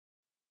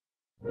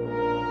Initiated.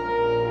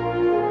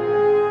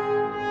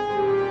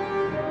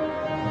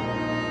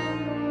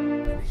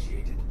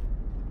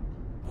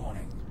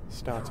 Warning.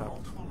 Start up.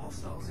 Multiple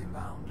hostiles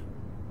inbound.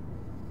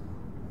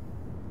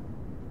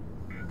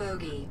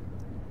 Bogey.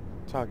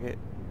 Target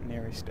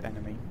nearest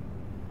enemy.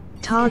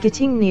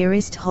 Targeting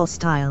nearest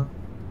hostile.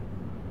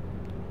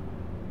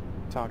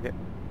 Target.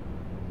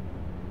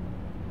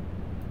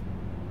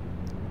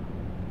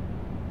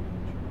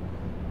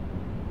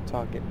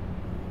 Target.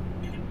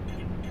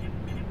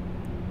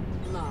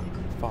 Lock.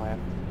 Fire.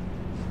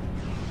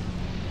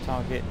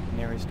 Target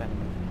nearest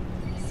enemy.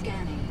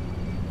 Scanning.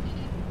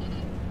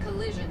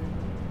 Collision.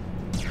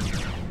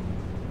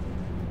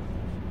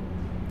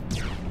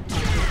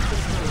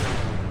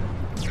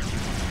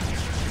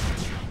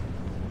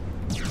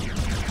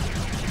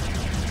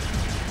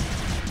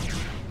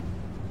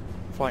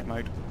 Flight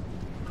mode.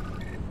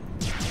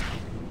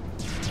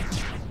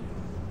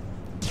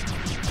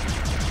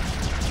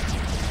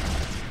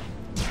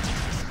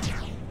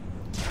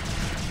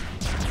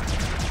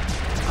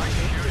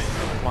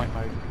 Flight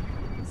mode.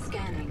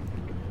 Scanning.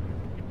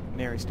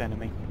 Nearest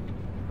enemy.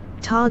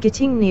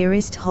 Targeting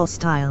nearest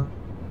hostile.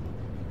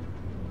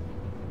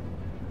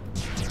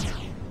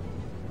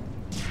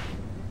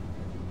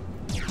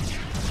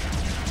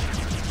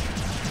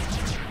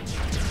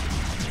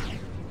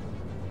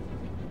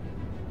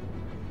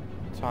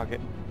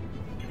 Target.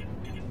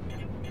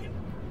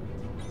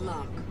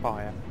 Lock.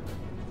 Fire.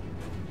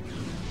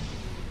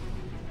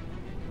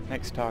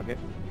 Next target.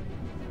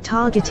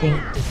 Targeting.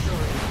 Destroyed.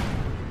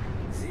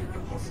 0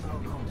 hostile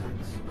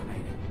contacts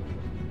remaining.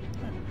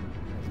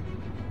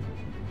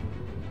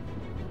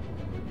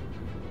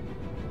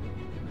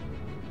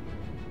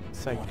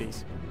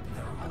 Safeties.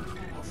 There are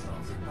multiple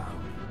hostiles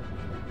inbound.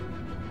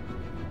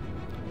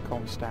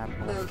 Com stab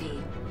north.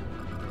 Bogey.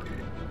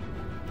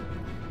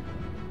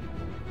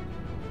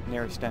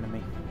 Nearest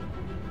enemy.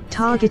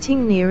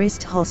 Targeting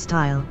nearest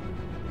hostile.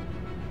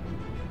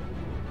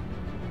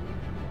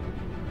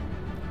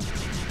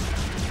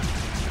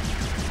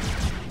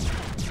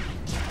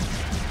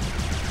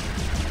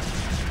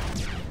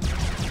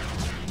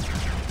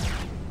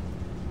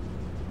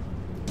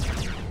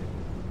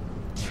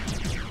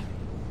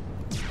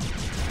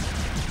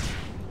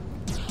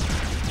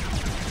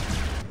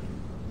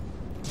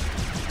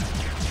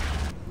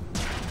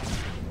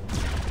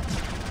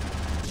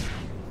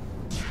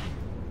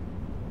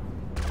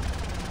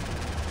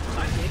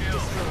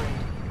 Destroyed.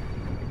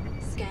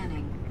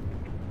 Scanning.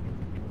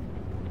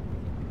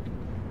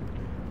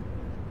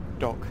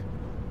 Dock.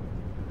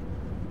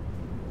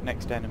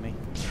 Next enemy.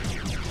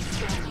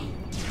 Scanning.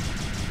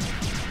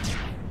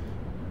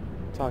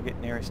 Target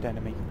nearest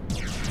enemy.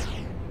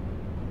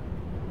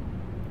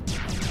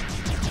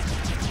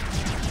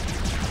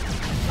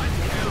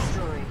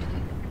 Destroyed.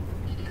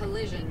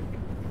 Collision.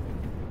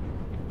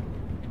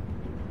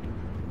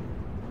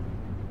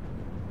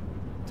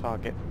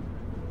 Target.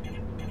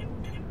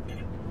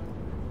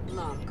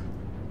 Lock.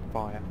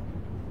 Fire.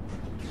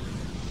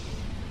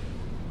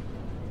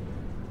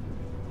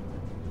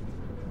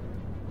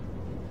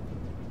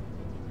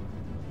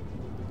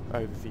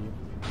 Overview.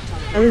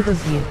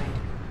 Overview.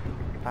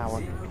 Power.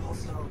 0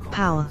 hostile contacts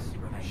Power.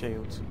 remaining.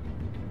 Shields.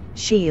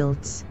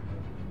 Shields.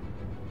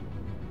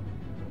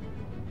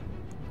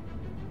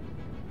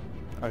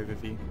 Contact.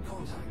 Overview.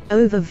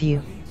 Overview.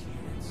 Elite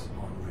units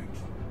en route.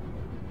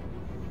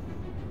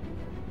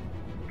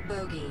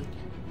 Bogey.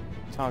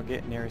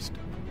 Target nearest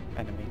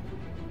enemy.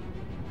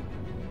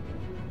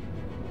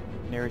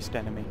 Nearest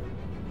enemy.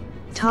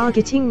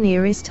 Targeting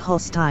nearest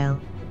hostile.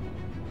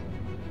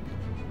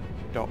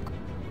 Dock.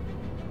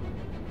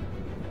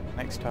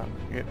 Next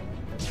target.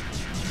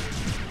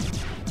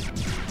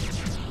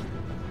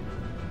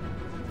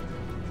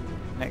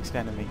 Next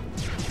enemy.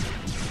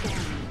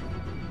 Scanning.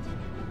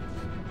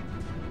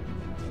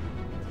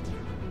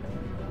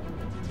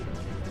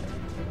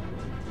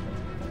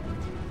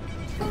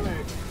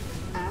 Alert.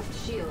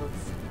 Aft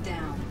shields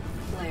down.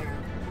 Flare.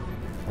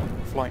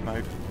 Flight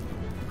mode.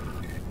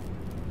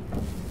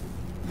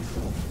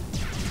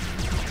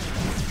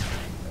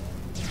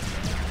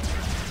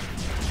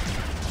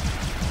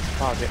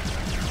 Target.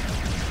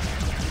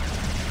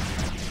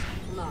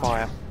 Lock.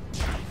 Fire.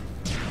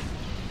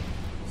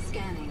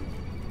 Scanning.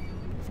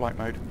 Flight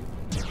mode.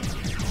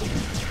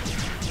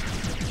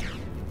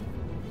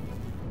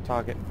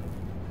 Target.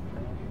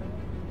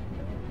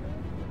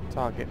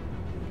 Target.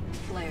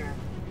 Flare.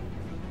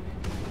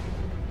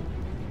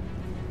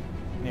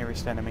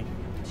 Nearest enemy.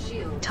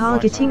 Shield.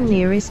 Targeting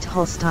nearest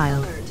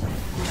hostile. Alert.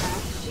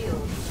 Aft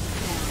shields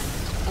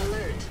down.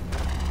 Alert.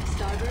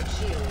 Starboard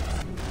shields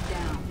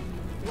down.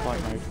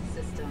 Flight Weapons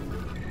system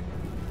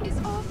is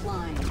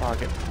offline.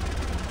 Target.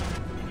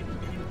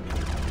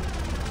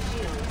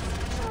 Shields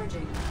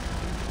charging.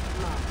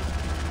 Lock.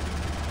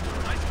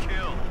 Nice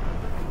kill.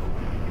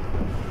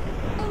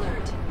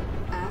 Alert.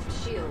 Aft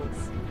shields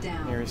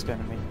down. Nearest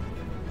enemy.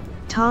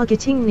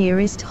 Targeting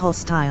nearest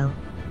hostile.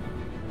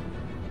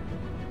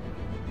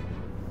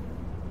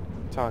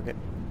 Target.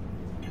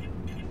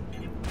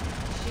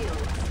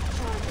 Shields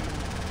charging.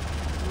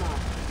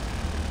 Lock.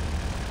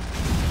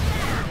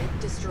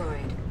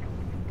 destroyed.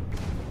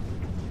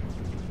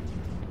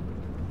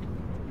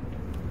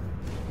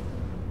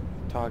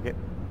 Target.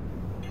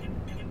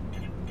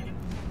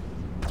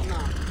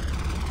 Locked.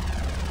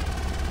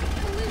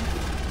 Collision.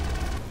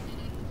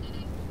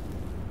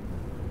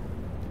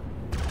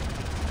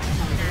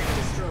 Target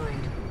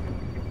destroyed.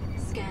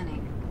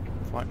 Scanning.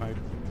 Flight mode.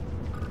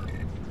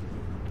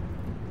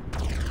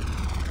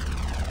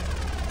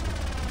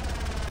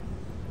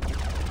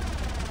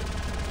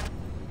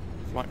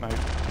 Flight mode.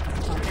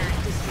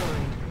 Target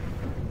destroyed.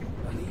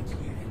 Elite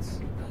units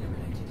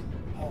eliminated.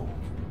 Hold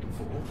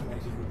for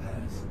automated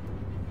repairs.